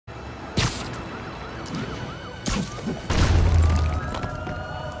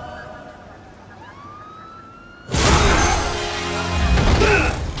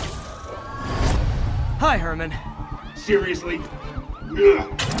Bye, Herman. Seriously? Give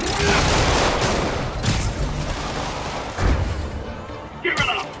it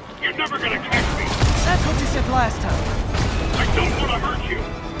up! You're never gonna catch me! That's what you said last time. I don't want to hurt you!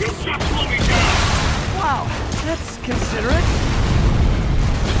 You'll just slow me down! Wow, that's considerate.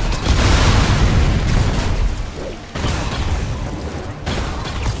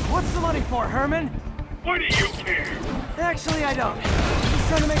 What's the money for, Herman? Why do you care? Actually, I don't. Just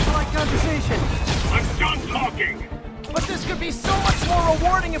trying to make polite conversation. I'm done talking! But this could be so much more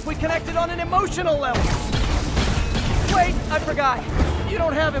rewarding if we connected on an emotional level. Wait, I forgot. You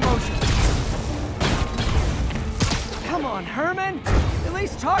don't have emotions. Come on, Herman. At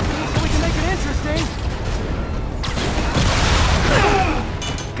least talk to me so we can make it interesting.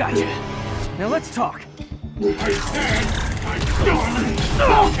 Gotcha. Now let's talk. I said I'm done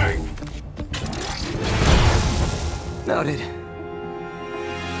talking! Noted.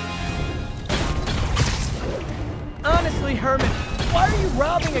 Honestly, Herman, why are you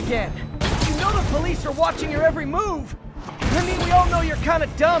robbing again? You know the police are watching your every move. I mean, we all know you're kind of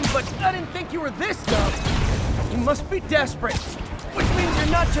dumb, but I didn't think you were this dumb. You must be desperate, which means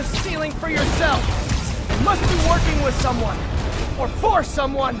you're not just stealing for yourself. You must be working with someone, or for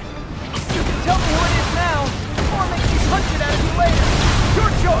someone. You can tell me who it is now, or make me punch it out of you later. Your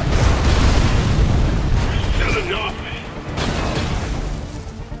choice. Said enough!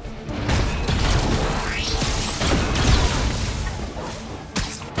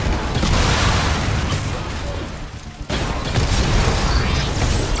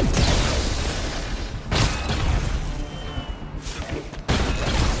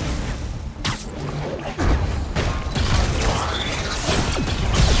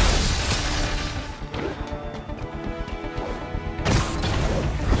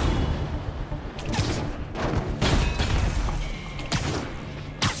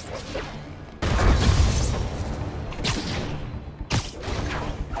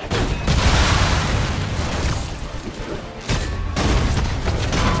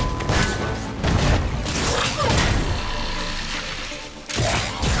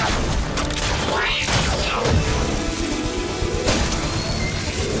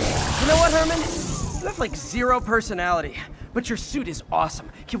 Like zero personality, but your suit is awesome.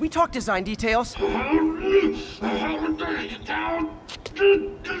 Can we talk design details?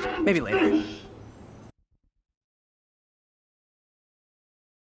 Maybe later.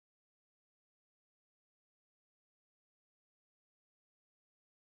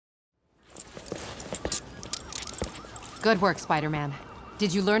 Good work, Spider-Man.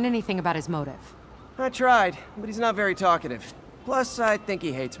 Did you learn anything about his motive? I tried, but he's not very talkative. Plus, I think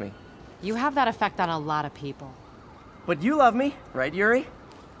he hates me. You have that effect on a lot of people. But you love me, right, Yuri?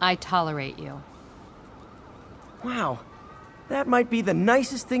 I tolerate you. Wow. That might be the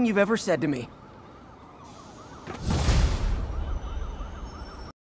nicest thing you've ever said to me.